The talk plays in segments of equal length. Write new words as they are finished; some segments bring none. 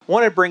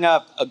wanted to bring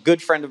up a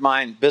good friend of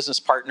mine, business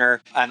partner,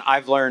 and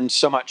I've learned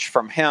so much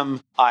from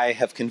him. I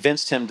have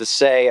convinced him to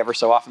say ever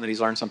so often that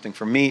he's learned something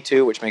from me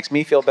too, which makes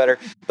me feel better.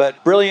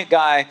 But brilliant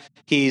guy.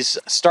 He's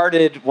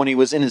started when he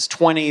was in his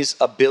 20s,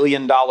 $1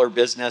 billion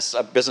business,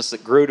 a business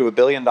that grew to $1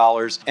 billion,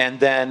 and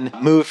then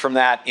moved from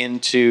that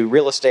into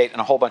real estate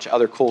and a whole bunch of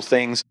other cool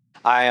things.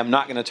 I am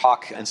not going to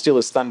talk and steal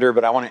his thunder,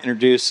 but I want to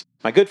introduce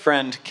my good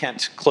friend,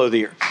 Kent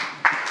Clothier.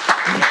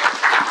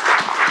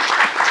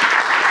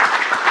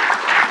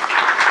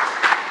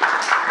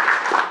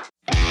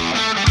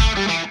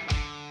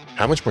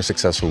 How much more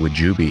successful would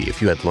you be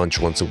if you had lunch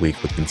once a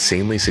week with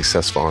insanely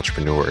successful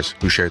entrepreneurs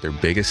who share their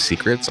biggest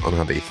secrets on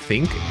how they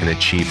think and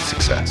achieve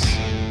success?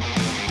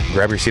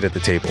 Grab your seat at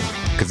the table,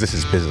 because this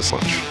is Business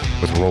Lunch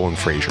with Roland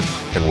Frazier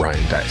and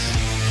Ryan Deiss.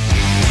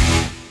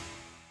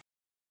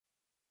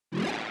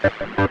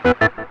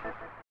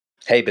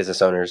 Hey,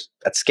 business owners.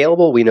 At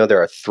Scalable, we know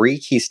there are 3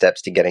 key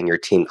steps to getting your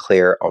team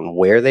clear on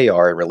where they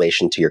are in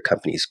relation to your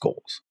company's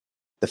goals.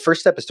 The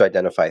first step is to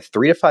identify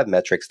 3 to 5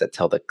 metrics that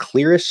tell the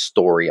clearest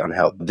story on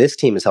how this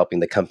team is helping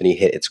the company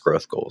hit its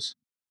growth goals.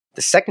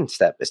 The second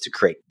step is to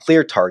create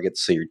clear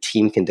targets so your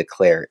team can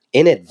declare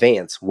in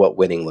advance what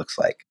winning looks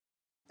like.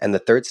 And the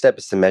third step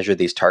is to measure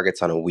these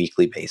targets on a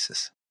weekly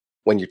basis.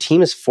 When your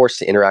team is forced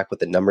to interact with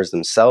the numbers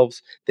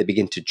themselves, they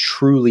begin to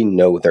truly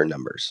know their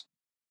numbers.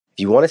 If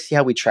you want to see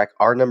how we track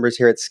our numbers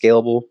here at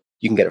Scalable,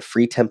 you can get a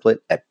free template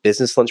at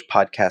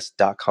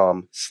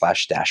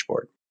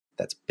businesslunchpodcast.com/dashboard.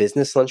 That's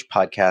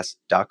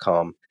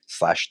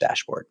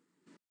businesslunchpodcast.com/dashboard.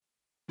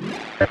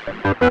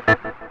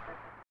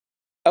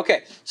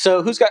 Okay,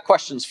 so who's got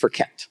questions for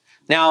Kent?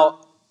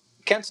 Now,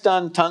 Kent's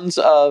done tons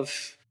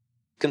of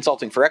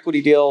consulting for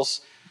equity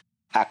deals,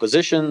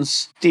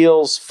 acquisitions,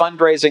 deals,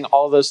 fundraising,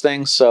 all of those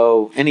things.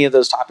 So any of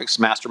those topics,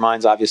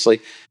 masterminds,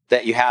 obviously,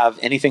 that you have,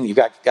 anything you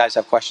guys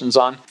have questions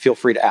on, feel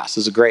free to ask.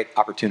 This is a great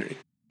opportunity.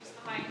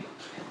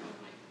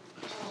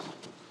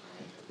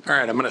 All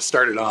right, I'm going to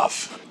start it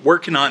off.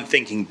 Working on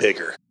thinking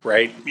bigger,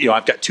 right?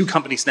 I've got 2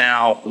 companies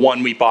now.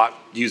 One we bought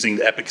using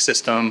the Epic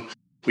system.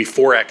 We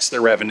 4X their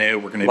revenue.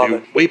 We're going to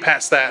do way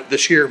past that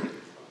this year.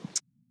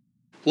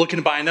 Looking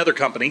to buy another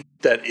company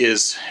that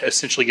is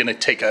essentially going to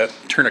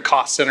turn a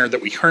cost center that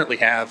we currently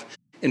have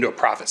into a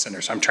profit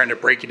center. So I'm trying to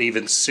break it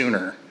even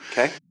sooner.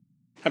 Okay.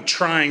 I'm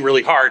trying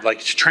really hard,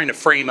 trying to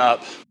frame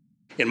up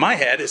in my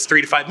head is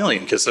 3 to 5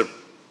 million because the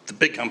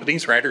big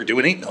companies, right, are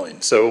doing 8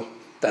 million. So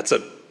that's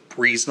a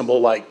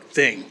reasonable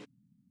thing.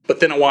 But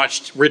then I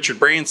watched Richard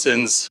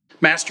Branson's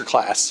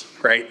masterclass,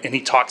 right? And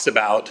he talks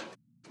about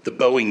the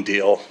Boeing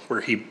deal where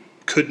he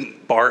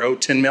couldn't borrow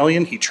 10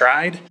 million. He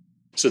tried.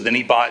 So then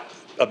he bought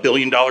 $1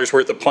 billion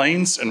worth of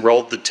planes and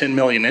rolled the 10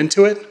 million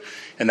into it.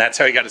 And that's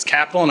how he got his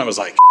capital. And I was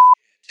like,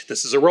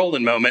 this is a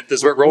Roland moment.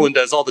 This is what Roland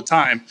does all the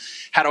time.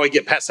 How do I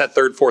get past that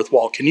 3rd, 4th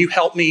wall? Can you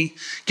help me?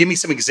 Give me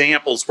some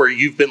examples where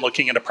you've been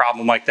looking at a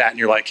problem like that and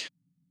you're like,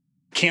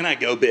 can I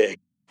go big?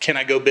 Can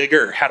I go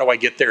bigger? How do I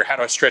get there? How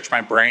do I stretch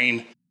my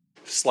brain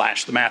 /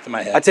 the math in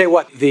my head? I tell you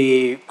what,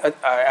 I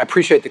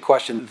appreciate the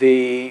question.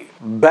 The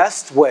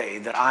best way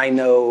that I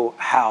know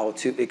how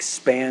to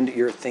expand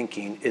your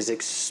thinking is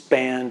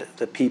expand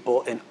the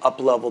people and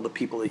up-level the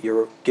people that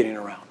you're getting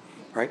around,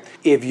 right?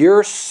 If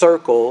your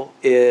circle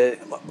is,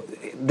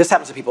 this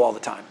happens to people all the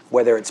time,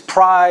 whether it's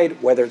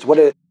pride, whether it's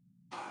there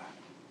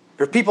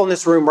are people in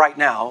this room right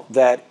now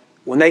that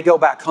when they go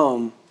back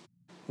home,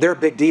 they're a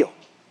big deal.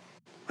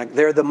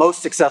 They're the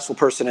most successful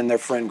person in their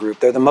friend group.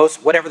 They're the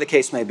most, whatever the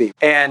case may be.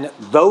 And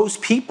those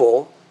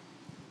people,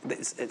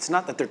 it's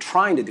not that they're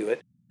trying to do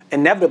it.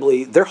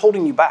 Inevitably, they're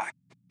holding you back,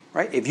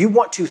 right? If you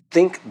want to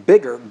think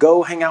bigger,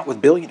 go hang out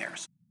with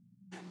billionaires.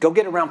 Go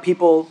get around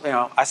people.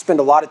 I spend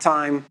a lot of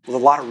time with a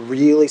lot of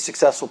really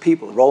successful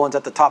people. Roland's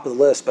at the top of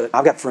the list, but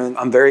I've got friends.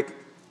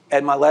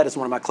 Ed Milet is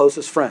one of my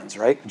closest friends,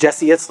 right?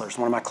 Jesse Itzler is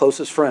one of my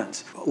closest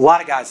friends. A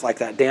lot of guys like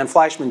that. Dan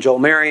Fleischman, Joel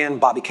Marion,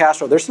 Bobby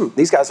Castro.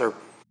 These guys are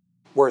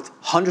worth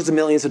hundreds of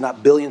millions, if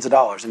not billions of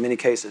dollars in many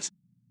cases.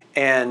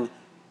 And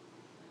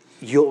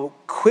you'll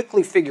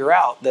quickly figure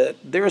out that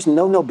there is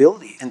no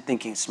nobility in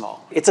thinking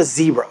small. It's a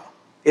zero.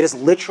 It is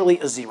literally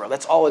a zero.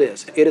 That's all it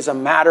is. It is a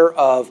matter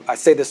of, I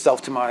say this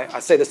to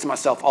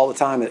myself all the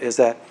time, is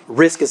that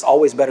risk is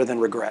always better than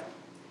regret.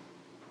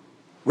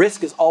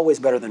 Risk is always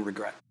better than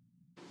regret.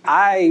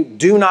 I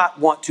do not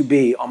want to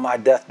be on my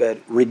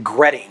deathbed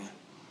regretting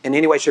in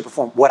any way, shape, or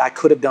form what I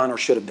could have done or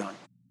should have done.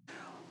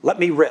 Let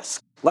me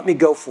risk. Let me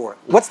go for it.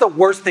 What's the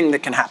worst thing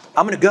that can happen?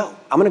 I'm going to go.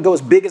 I'm going to go as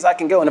big as I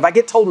can go. And if I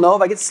get told no,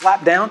 if I get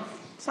slapped down,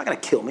 it's not going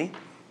to kill me.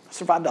 I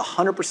survived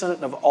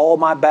 100% of all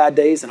my bad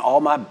days and all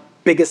my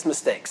biggest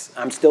mistakes.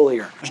 I'm still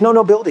here. There's no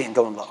nobility in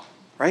going low,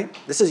 right?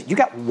 You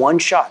got one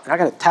shot. And I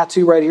got a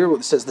tattoo right here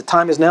that says the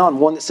time is now and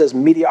one that says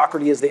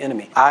mediocrity is the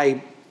enemy.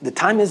 The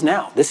time is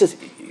now. This is,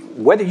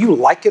 whether you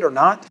like it or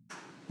not,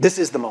 this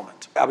is the moment.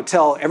 I would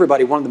tell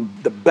everybody one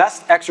of the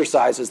best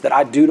exercises that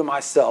I do to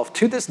myself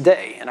to this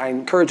day, and I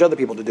encourage other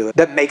people to do it,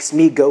 that makes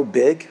me go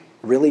big,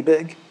 really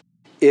big,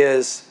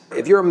 is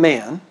if you're a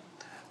man,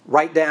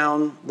 write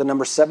down the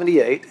number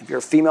 78. If you're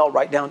a female,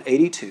 write down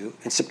 82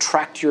 and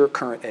subtract your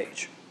current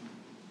age.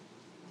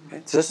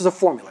 Okay? So this is a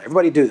formula.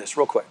 Everybody do this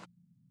real quick.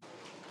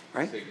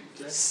 Right?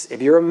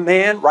 If you're a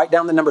man, write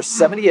down the number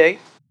 78.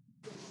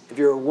 If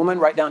you're a woman,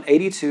 write down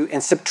 82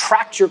 and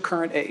subtract your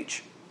current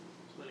age.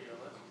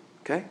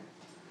 Okay?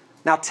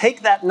 Now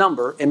take that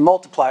number and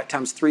multiply it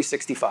times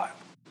 365.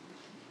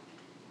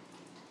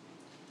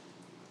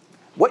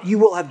 What you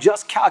will have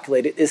just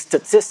calculated is,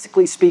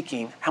 statistically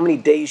speaking, how many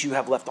days you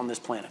have left on this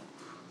planet.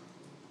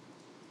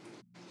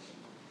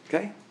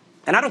 Okay?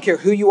 And I don't care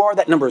who you are,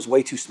 that number is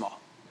way too small.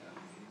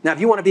 Now, if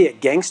you want to be a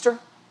gangster,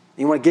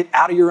 you want to get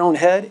out of your own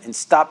head and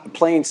stop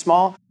playing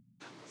small,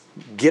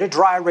 get a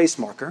dry erase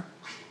marker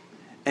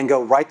and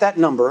go write that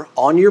number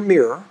on your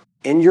mirror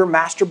in your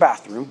master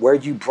bathroom where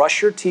you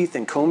brush your teeth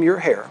and comb your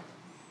hair.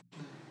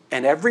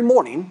 And every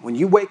morning when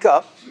you wake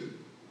up,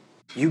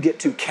 you get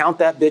to count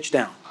that bitch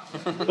down.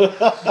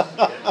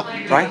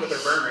 Right?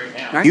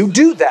 Right? You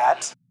do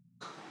that,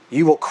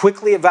 you will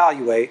quickly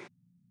evaluate,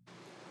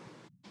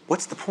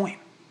 what's the point?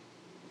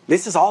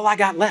 This is all I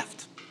got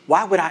left.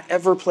 Why would I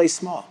ever play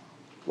small?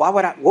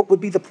 What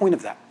would be the point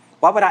of that?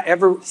 Why would I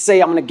ever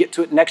say I'm going to get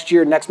to it next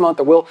year, next month,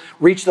 or we'll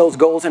reach those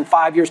goals in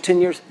 5 years, 10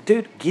 years?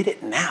 Dude, get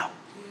it now.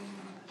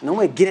 And the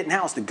only way to get it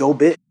now is to go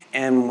big.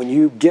 And when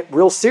you get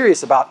real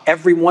serious about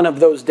every one of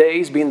those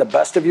days being the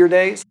best of your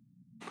days,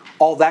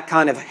 all that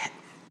kind of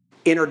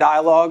inner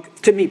dialogue,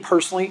 to me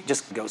personally,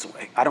 just goes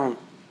away. I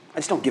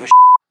just don't give a shit,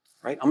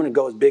 right? I'm going to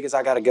go as big as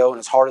I got to go and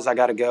as hard as I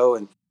got to go,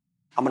 and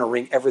I'm going to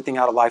wring everything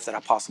out of life that I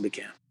possibly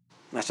can.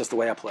 And that's just the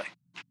way I play.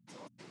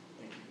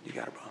 You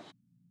got it, bro.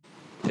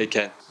 Hey,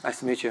 Ken. Nice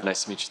to meet you.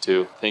 Nice to meet you,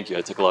 too. Thank you.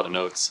 I took a lot of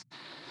notes.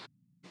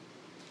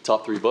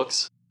 Top 3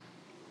 books?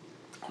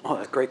 Oh,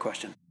 that's a great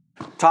question.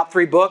 Top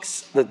 3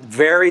 books, the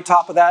very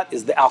top of that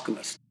is The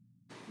Alchemist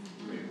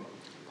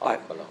by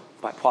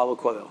Paulo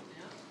Coelho.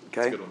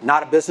 Okay?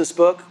 Not a business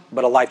book,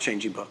 but a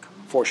life-changing book,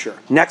 for sure.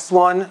 Next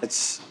one,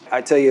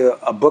 I tell you,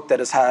 a book that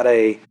has had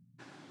a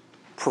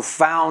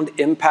profound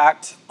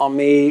impact on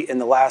me in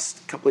the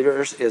last couple of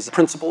years is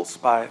Principles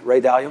by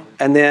Ray Dalio.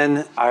 And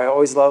then I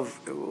always love,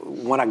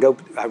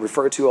 I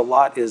refer to a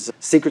lot, is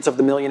Secrets of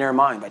the Millionaire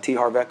Mind by T.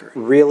 Harv Eker. It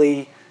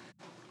really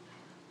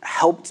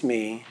helped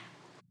me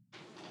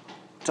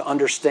to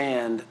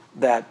understand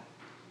that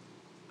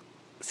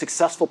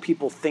successful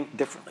people think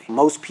differently.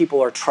 Most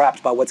people are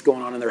trapped by what's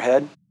going on in their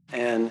head.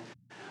 And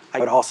I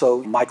would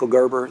also, Michael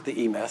Gerber, The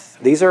E-Myth.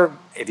 These are,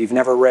 if you've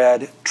never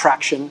read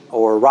Traction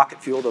or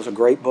Rocket Fuel, those are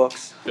great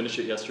books. Finished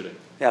it yesterday.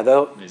 Yeah,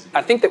 though,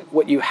 I think that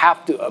what you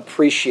have to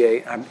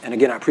appreciate, and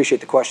again, I appreciate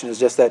the question, is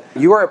just that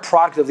you are a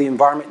product of the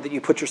environment that you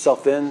put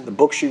yourself in, the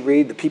books you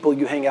read, the people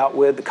you hang out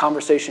with, the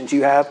conversations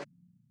you have.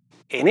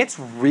 And it's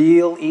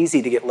real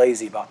easy to get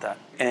lazy about that.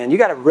 And you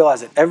got to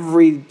realize that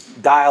every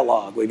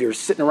dialogue, if you're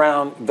sitting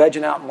around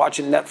vegging out and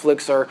watching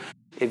Netflix, or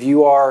if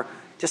you are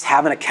just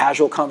having a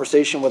casual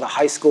conversation with a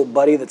high school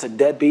buddy that's a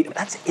deadbeat,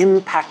 that's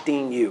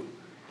impacting you.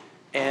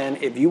 And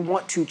if you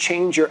want to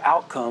change your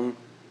outcome,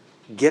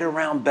 get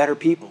around better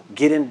people,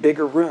 get in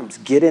bigger rooms,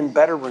 get in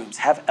better rooms,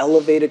 have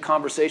elevated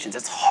conversations.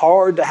 It's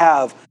hard to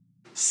have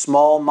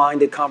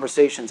small-minded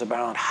conversations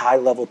around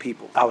high-level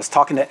people. I was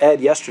talking to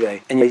Ed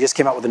yesterday, and he just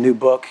came out with a new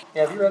book.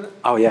 Yeah, have you read it?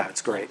 Oh, yeah,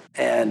 it's great.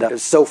 And it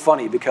was so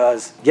funny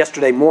because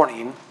yesterday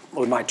morning,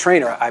 with my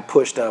trainer, I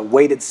pushed a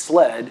weighted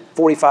sled,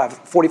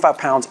 45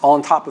 pounds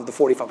on top of the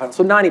 45 pounds,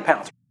 so 90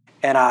 pounds.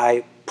 And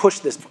I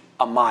pushed this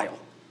a mile,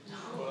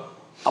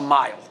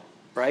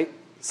 right?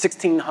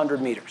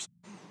 1,600 meters,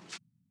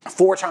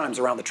 4 times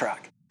around the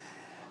track.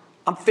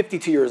 I'm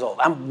 52 years old.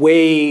 I'm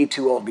way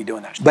too old to be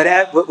doing that.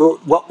 But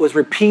what was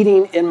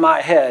repeating in my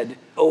head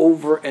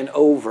over and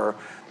over,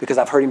 because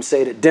I've heard him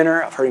say it at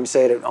dinner, I've heard him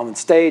say it on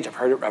stage,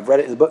 I've read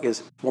it in the book,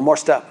 is one more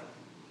step,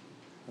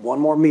 one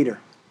more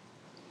meter,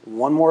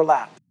 one more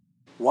lap,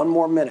 one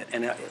more minute.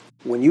 And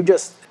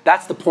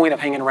that's the point of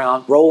hanging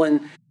around.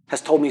 Roland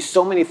has told me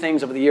so many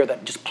things over the year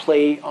that just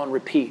play on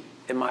repeat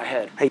in my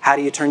head. Hey, how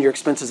do you turn your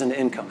expenses into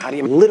income?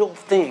 Little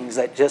things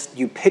that just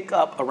you pick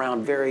up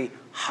around very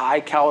high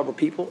caliber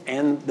people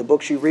and the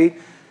books you read,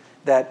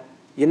 that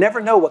you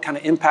never know what kind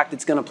of impact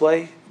it's going to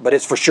play, but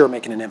it's for sure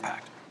making an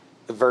impact.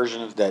 The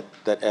version of that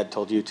Ed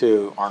told you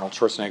too, Arnold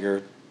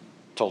Schwarzenegger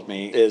told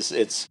me, is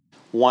it's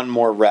one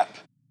more rep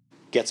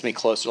gets me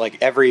closer.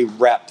 Like every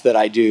rep that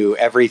I do,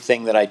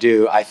 everything that I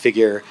do, I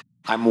figure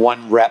I'm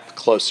one rep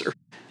closer.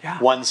 Yeah.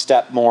 One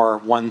step more,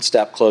 one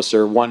step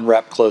closer, one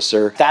rep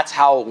closer. That's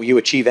how you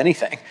achieve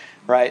anything,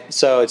 right?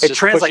 So it just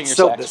translates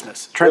so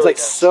business. It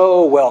translates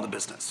so well to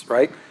business,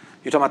 right?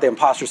 You're talking about the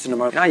imposter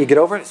syndrome. Now you get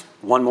over it, it's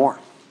one more.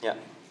 Yeah.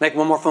 Make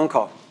one more phone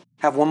call.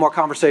 Have one more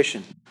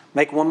conversation.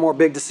 Make one more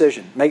big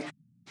decision.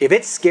 If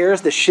it scares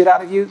the shit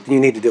out of you, then you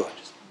need to do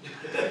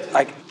it.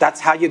 Like,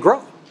 that's how you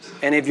grow.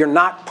 And if you're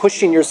not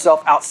pushing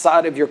yourself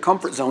outside of your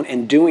comfort zone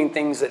and doing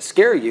things that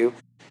scare you,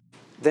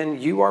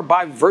 then you are,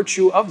 by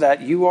virtue of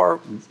that, you are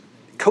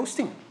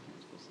coasting.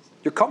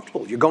 You're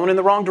comfortable. You're going in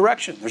the wrong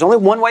direction. There's only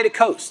one way to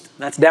coast, and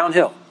that's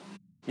downhill.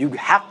 You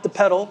have to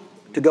pedal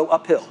to go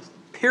uphill,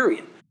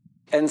 period.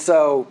 And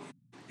so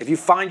if you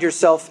find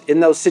yourself in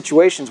those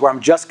situations where I'm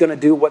just going to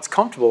do what's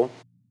comfortable,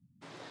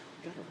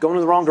 going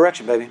in the wrong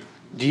direction, baby.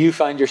 Do you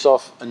find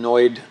yourself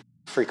annoyed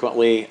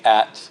frequently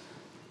at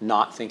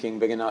not thinking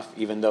big enough,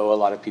 even though a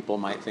lot of people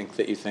might think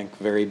that you think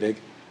very big?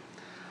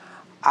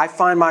 I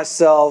find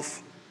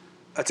myself,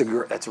 that's a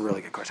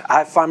really good question.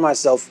 I find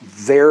myself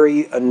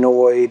very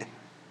annoyed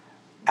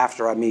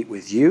after I meet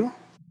with you.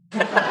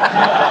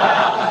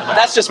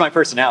 That's just my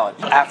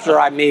personality. After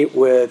I meet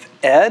with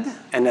Ed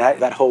and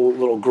that whole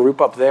little group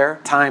up there,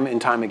 time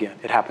and time again,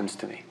 it happens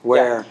to me.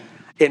 Where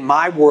in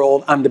my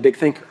world, I'm the big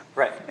thinker.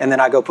 Right. And then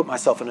I go put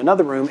myself in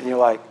another room and you're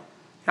like,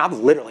 I've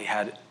literally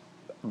had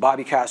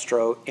Bobby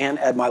Castro and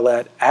Ed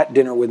Milet at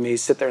dinner with me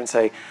sit there and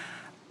say,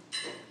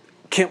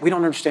 Kent, we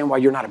don't understand why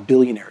you're not a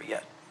billionaire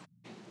yet.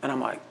 And I'm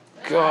like,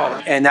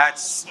 God. And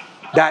that's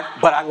that,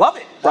 but I love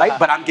it, right?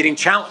 But I'm getting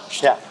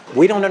challenged. Yeah.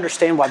 We don't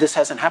understand why this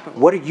hasn't happened.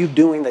 What are you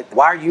doing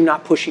why are you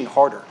not pushing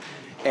harder?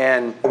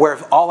 And where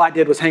if all I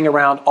did was hang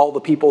around all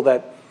the people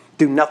that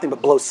do nothing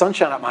but blow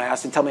sunshine up my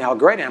ass and tell me how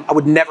great I am, I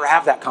would never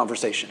have that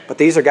conversation. But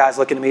these are guys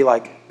looking at me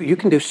like, you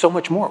can do so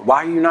much more.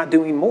 Why are you not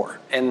doing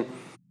more? And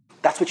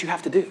that's what you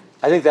have to do.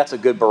 I think that's a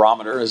good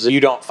barometer, is that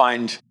you don't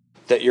find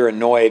that you're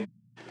annoyed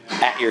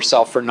at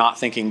yourself for not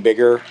thinking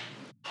bigger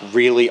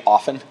really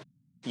often.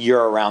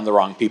 You're around the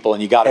wrong people,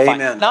 and you got to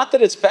find. Not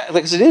that it's bad,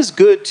 because it is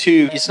good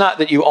to. It's not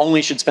that you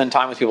only should spend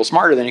time with people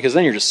smarter than you, because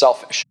then you're just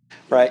selfish,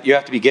 right? You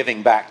have to be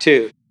giving back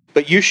too.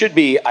 But you should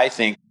be, I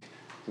think,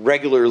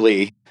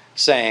 regularly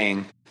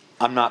saying,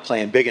 "I'm not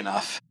playing big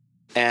enough,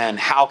 and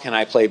how can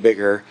I play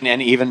bigger?"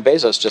 And even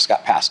Bezos just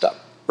got passed up,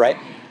 right?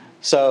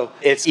 So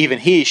it's even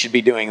he should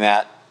be doing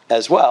that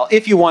as well.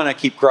 If you want to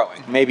keep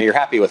growing, maybe you're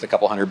happy with a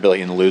couple $100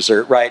 billion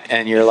loser, right?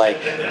 And you're like,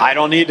 I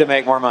don't need to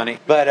make more money.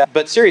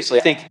 But seriously,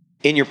 I think.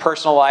 In your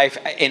personal life,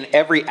 in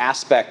every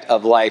aspect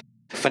of life,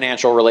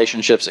 financial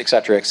relationships, et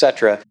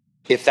cetera,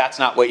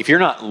 if you're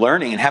not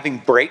learning and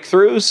having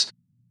breakthroughs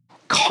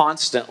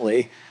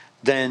constantly,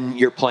 then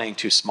you're playing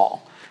too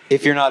small.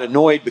 If you're not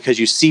annoyed because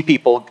you see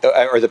people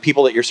or the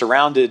people that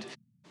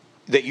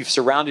you've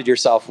surrounded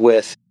yourself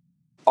with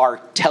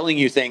are telling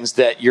you things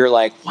that you're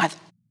like, what?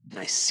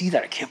 I see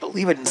that. I can't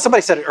believe it. And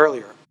somebody said it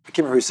earlier. I can't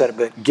remember who said it,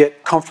 but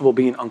get comfortable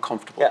being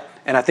uncomfortable. Yeah.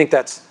 And I think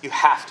that's... You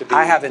have to be...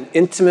 I have an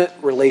intimate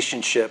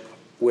relationship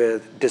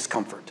with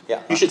discomfort.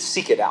 Yeah, you should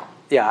seek it out.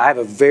 Yeah, I have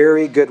a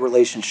very good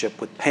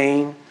relationship with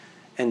pain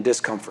and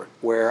discomfort,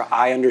 where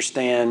I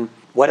understand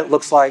what it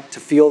looks like to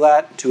feel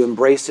that, to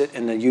embrace it,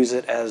 and to use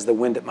it as the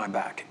wind at my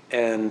back.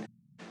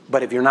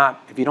 But if you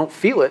don't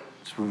feel it,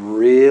 it's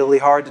really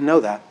hard to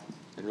know that.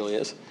 It really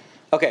is.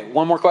 Okay,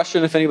 one more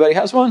question if anybody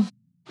has one.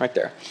 Right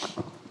there.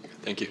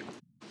 Thank you.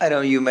 I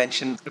know you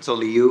mentioned it's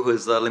only you who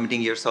is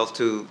limiting yourself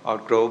to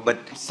outgrow, but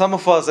some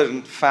of us are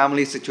in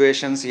family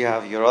situations. You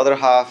have your other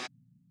half.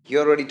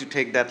 You're ready to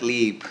take that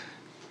leap,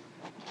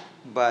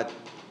 but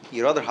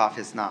your other half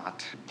is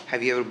not.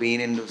 Have you ever been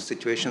in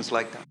situations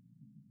like that?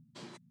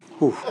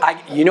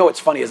 What's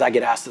funny is I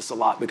get asked this a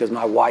lot because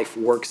my wife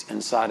works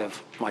inside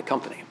of my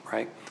company,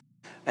 right?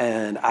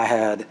 And I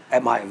had,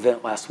 at my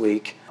event last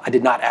week, I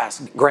did not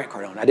ask Grant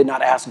Cardone. I did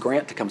not ask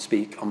Grant to come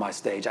speak on my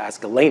stage. I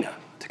asked Elena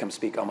to come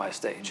speak on my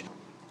stage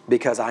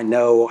because I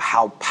know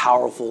how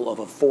powerful of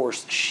a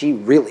force she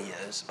really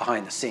is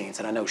behind the scenes.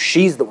 And I know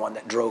she's the one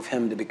that drove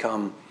him to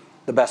become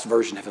the best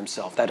version of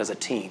himself. That is a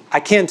team. I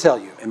can tell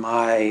you, in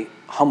my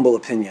humble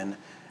opinion,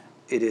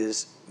 it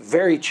is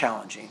very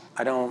challenging.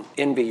 I don't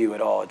envy you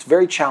at all. It's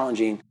very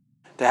challenging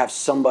to have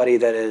somebody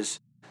that is,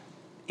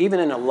 even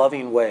in a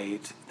loving way,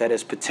 that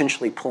is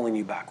potentially pulling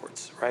you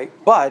backwards, right?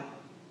 But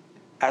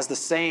as the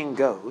saying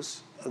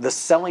goes, the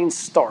selling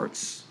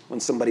starts when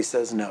somebody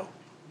says no.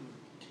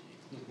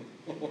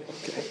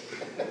 Okay.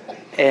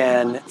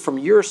 And from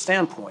your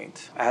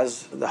standpoint,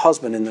 as the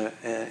husband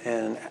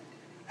and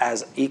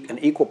as an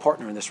equal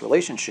partner in this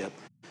relationship,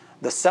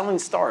 the selling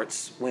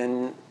starts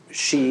when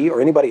she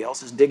or anybody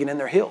else is digging in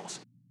their heels.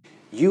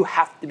 You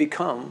have to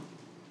become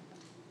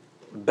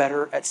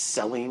better at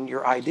selling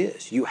your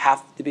ideas. You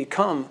have to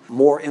become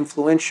more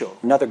influential.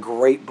 Another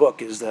great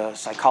book is The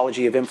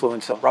Psychology of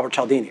Influence of Robert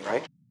Cialdini,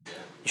 right? You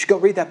should go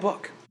read that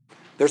book.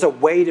 There's a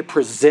way to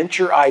present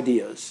your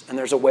ideas, and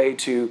there's a way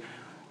to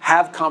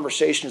have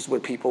conversations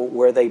with people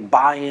where they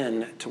buy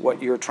in to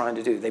what you're trying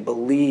to do. They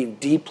believe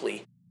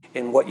deeply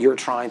in what you're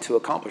trying to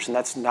accomplish. And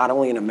that's not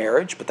only in a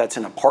marriage, but that's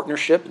in a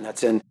partnership, and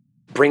that's in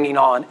bringing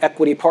on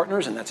equity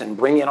partners, and that's in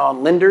bringing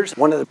on lenders.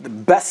 One of the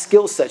best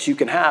skill sets you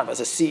can have as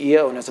a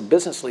CEO and as a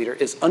business leader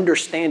is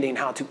understanding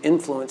how to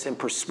influence and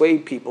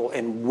persuade people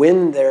and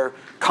win their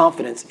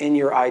confidence in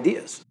your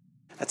ideas.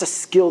 That's a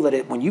skill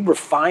that when you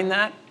refine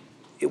that,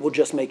 it will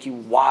just make you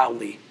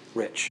wildly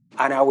rich.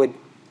 And I would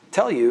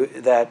tell you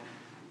that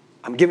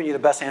I'm giving you the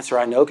best answer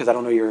I know because I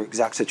don't know your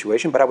exact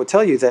situation, but I would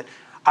tell you that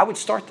I would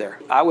start there.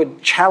 I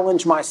would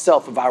challenge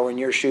myself if I were in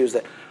your shoes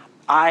that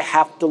I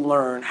have to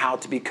learn how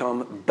to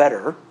become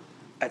better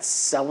at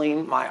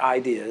selling my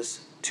ideas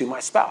to my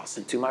spouse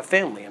and to my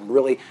family and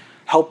really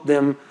help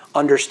them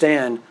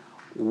understand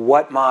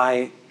what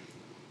I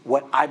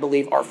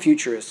believe our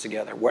future is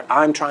together, what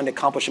I'm trying to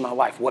accomplish in my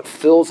life, what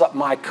fills up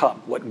my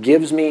cup, what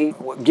gives me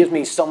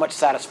so much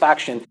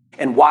satisfaction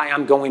and why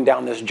I'm going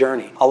down this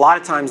journey. A lot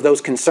of times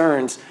those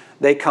concerns,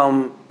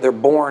 they're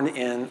born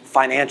in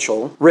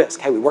financial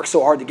risk. Hey, we worked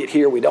so hard to get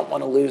here, we don't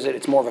want to lose it.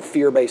 It's more of a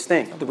fear-based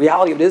thing. The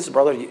reality of it is,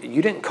 brother,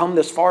 you didn't come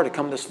this far to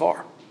come this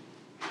far,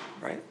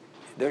 right?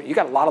 You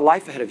got a lot of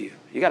life ahead of you.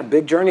 You got a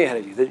big journey ahead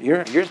of you.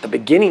 You're at the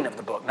beginning of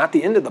the book, not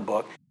the end of the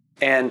book.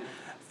 And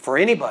for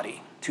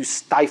anybody to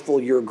stifle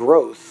your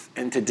growth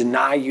and to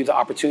deny you the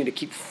opportunity to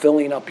keep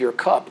filling up your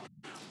cup,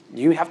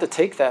 you have to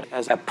take that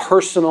as a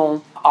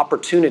personal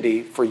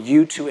opportunity for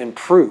you to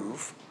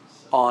improve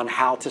on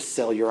how to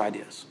sell your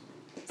ideas.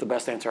 It's the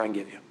best answer I can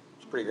give you.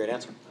 It's a pretty great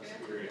answer.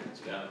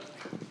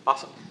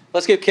 Awesome.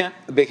 Let's give Kent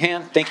a big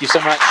hand. Thank you so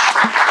much.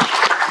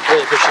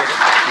 Really appreciate it.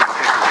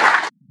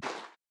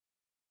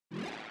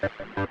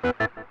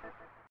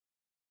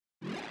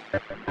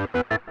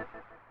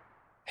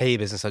 Hey,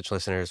 Business Lunch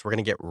listeners, we're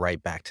going to get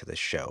right back to the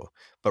show.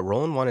 But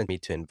Roland wanted me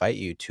to invite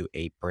you to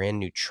a brand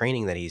new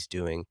training that he's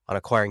doing on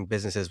acquiring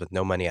businesses with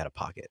no money out of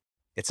pocket.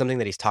 It's something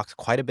that he's talked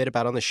quite a bit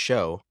about on the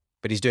show,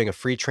 but he's doing a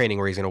free training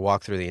where he's going to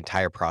walk through the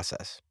entire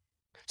process.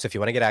 So if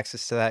you want to get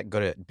access to that, go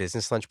to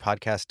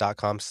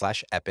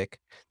businesslunchpodcast.com/epic.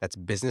 That's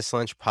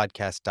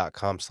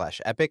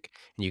businesslunchpodcast.com/epic,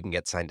 and you can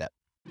get signed up.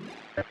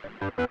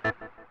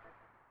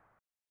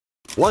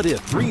 What if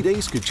 3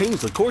 days could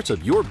change the course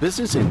of your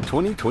business in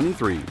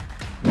 2023?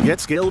 Get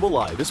Scalable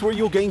Live is where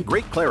you'll gain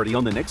great clarity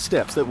on the next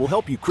steps that will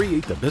help you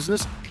create the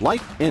business,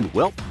 life, and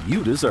wealth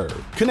you deserve.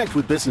 Connect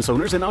with business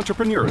owners and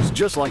entrepreneurs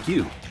just like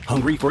you,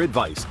 hungry for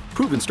advice,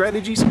 proven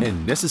strategies,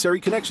 and necessary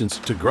connections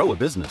to grow a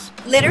business.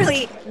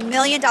 Literally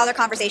million-dollar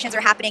conversations are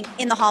happening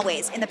in the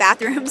hallways, in the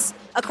bathrooms,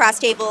 across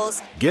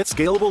tables. Get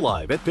Scalable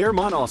Live at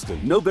Fairmont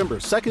Austin, November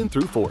 2nd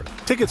through 4th.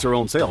 Tickets are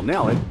on sale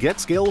now at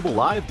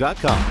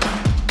getscalablelive.com.